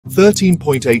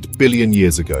13.8 billion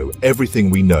years ago, everything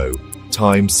we know,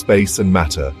 time, space, and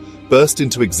matter, burst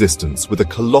into existence with a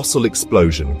colossal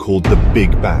explosion called the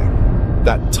Big Bang.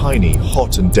 That tiny,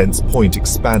 hot, and dense point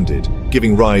expanded,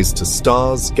 giving rise to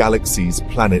stars, galaxies,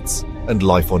 planets, and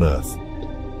life on Earth.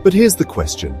 But here's the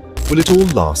question: will it all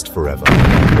last forever?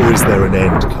 Or is there an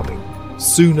end coming,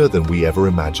 sooner than we ever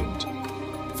imagined?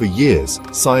 For years,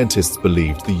 scientists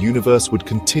believed the universe would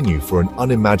continue for an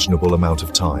unimaginable amount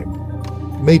of time,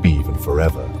 maybe even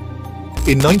forever.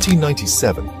 In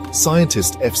 1997,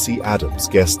 scientist F.C. Adams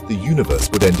guessed the universe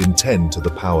would end in 10 to the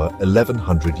power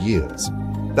 1100 years.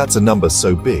 That's a number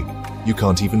so big, you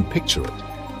can't even picture it.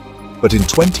 But in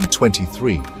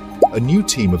 2023, a new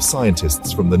team of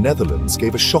scientists from the Netherlands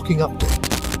gave a shocking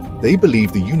update. They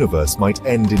believe the universe might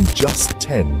end in just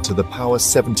 10 to the power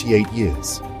 78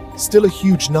 years. Still a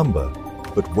huge number,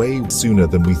 but way sooner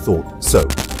than we thought. So,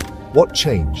 what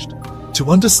changed? To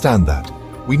understand that,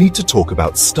 we need to talk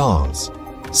about stars.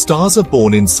 Stars are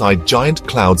born inside giant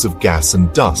clouds of gas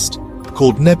and dust,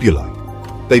 called nebulae.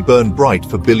 They burn bright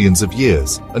for billions of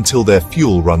years until their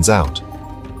fuel runs out.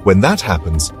 When that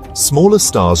happens, smaller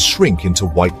stars shrink into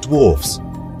white dwarfs.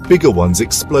 Bigger ones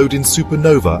explode in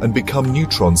supernova and become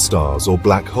neutron stars or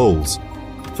black holes.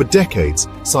 For decades,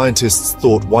 scientists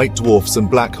thought white dwarfs and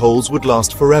black holes would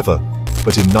last forever.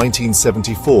 But in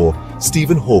 1974,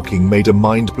 Stephen Hawking made a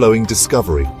mind-blowing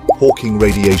discovery: Hawking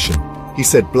radiation. He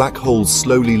said black holes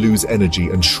slowly lose energy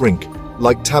and shrink,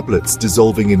 like tablets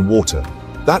dissolving in water.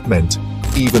 That meant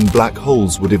even black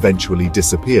holes would eventually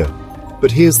disappear.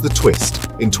 But here's the twist.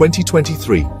 In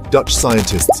 2023, Dutch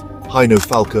scientists Heino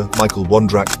Falke, Michael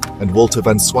Wondrak, and Walter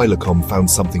van Zwijlacom found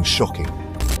something shocking.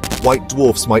 White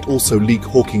dwarfs might also leak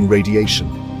Hawking radiation.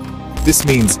 This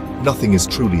means nothing is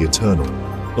truly eternal,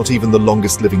 not even the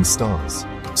longest-living stars.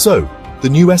 So, the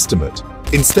new estimate: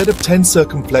 instead of 10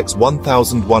 circumflex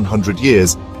 1,100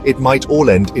 years, it might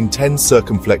all end in 10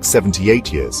 circumflex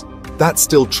 78 years. That's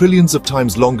still trillions of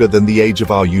times longer than the age of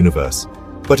our universe.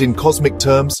 But in cosmic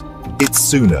terms, it's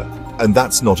sooner, and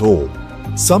that's not all.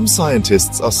 Some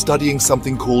scientists are studying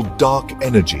something called dark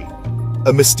energy,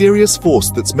 a mysterious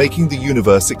force that's making the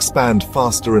universe expand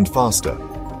faster and faster.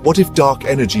 What if dark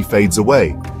energy fades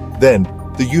away? Then,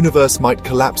 the universe might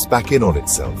collapse back in on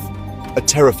itself. A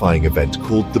terrifying event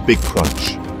called the Big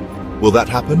Crunch. Will that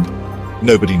happen?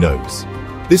 Nobody knows.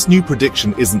 This new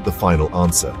prediction isn't the final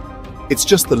answer. It's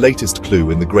just the latest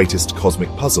clue in the greatest cosmic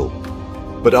puzzle.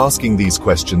 But asking these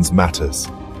questions matters,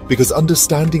 because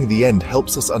understanding the end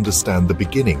helps us understand the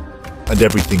beginning and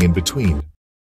everything in between.